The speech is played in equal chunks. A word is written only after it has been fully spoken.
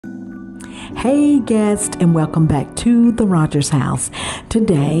Hey guest, and welcome back to the Rodgers House.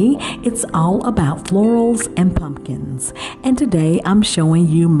 Today it's all about florals and pumpkins, and today I'm showing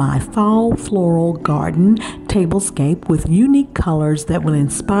you my fall floral garden tablescape with unique colors that will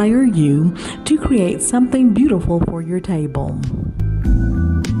inspire you to create something beautiful for your table.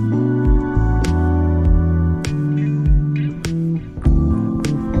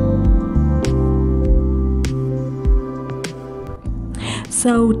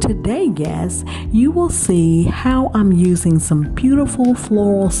 So today, guests, you will see how I'm using some beautiful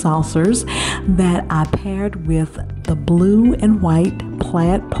floral saucers that I paired with the blue and white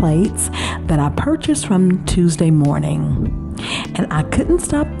plaid plates that I purchased from Tuesday morning. And I couldn't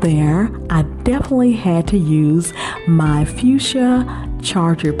stop there. I definitely had to use my fuchsia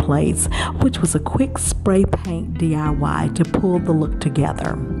charger plates, which was a quick spray paint DIY to pull the look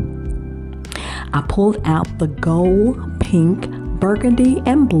together. I pulled out the gold, pink, burgundy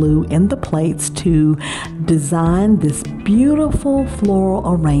and blue in the plates to design this beautiful floral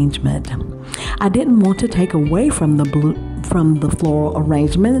arrangement. I didn't want to take away from the floral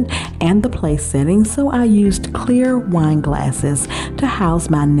arrangement and the place setting, so I used clear wine glasses to house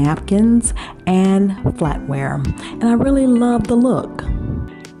my napkins and flatware, and I really love the look.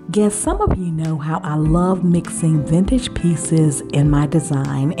 Guess some of you know how I love mixing vintage pieces in my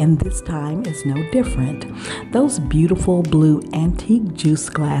design, and this time is no different. Those beautiful blue antique juice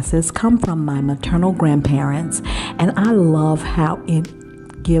glasses come from my maternal grandparents, and I love how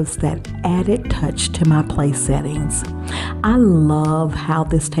it gives that added touch to my place settings. I love how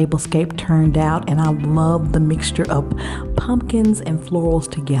this tablescape turned out, and I love the mixture of pumpkins and florals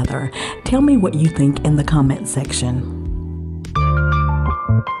together. Tell me what you think in the comment section.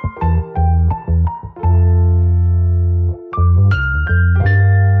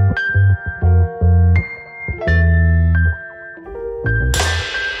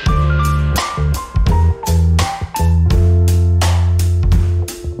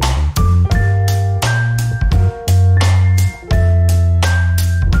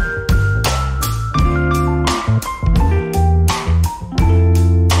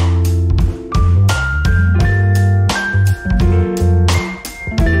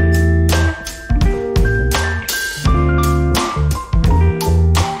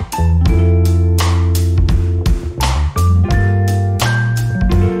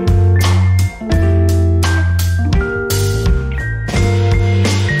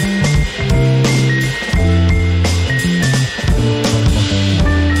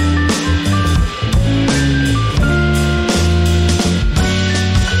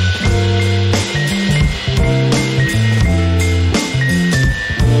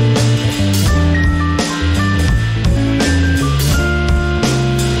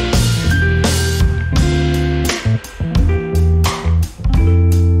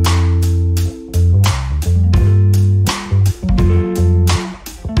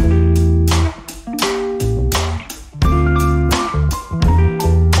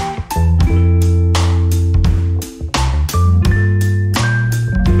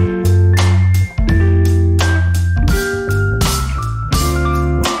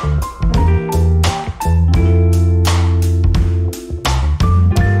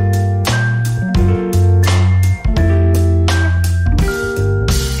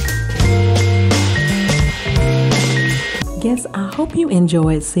 Yes, I hope you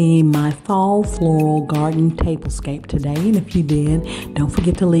enjoyed seeing my fall floral garden tablescape today, and if you did, don't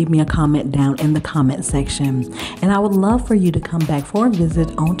forget to leave me a comment down in the comment section. And I would love for you to come back for a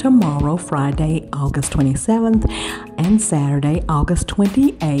visit on tomorrow, Friday, August 27th, and Saturday, August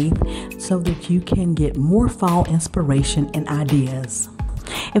 28th, so that you can get more fall inspiration and ideas.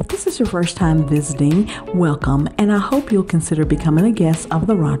 If this is your first time visiting, welcome, and I hope you'll consider becoming a guest of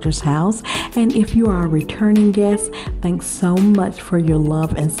the Rodgers House. And if you are a returning guest, thanks so much for your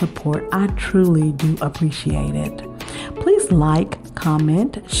love and support. I truly do appreciate it. Please like,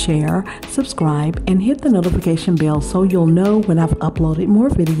 comment, share, subscribe, and hit the notification bell so you'll know when I've uploaded more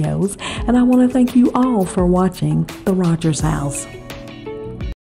videos. And I want to thank you all for watching the Rodgers House.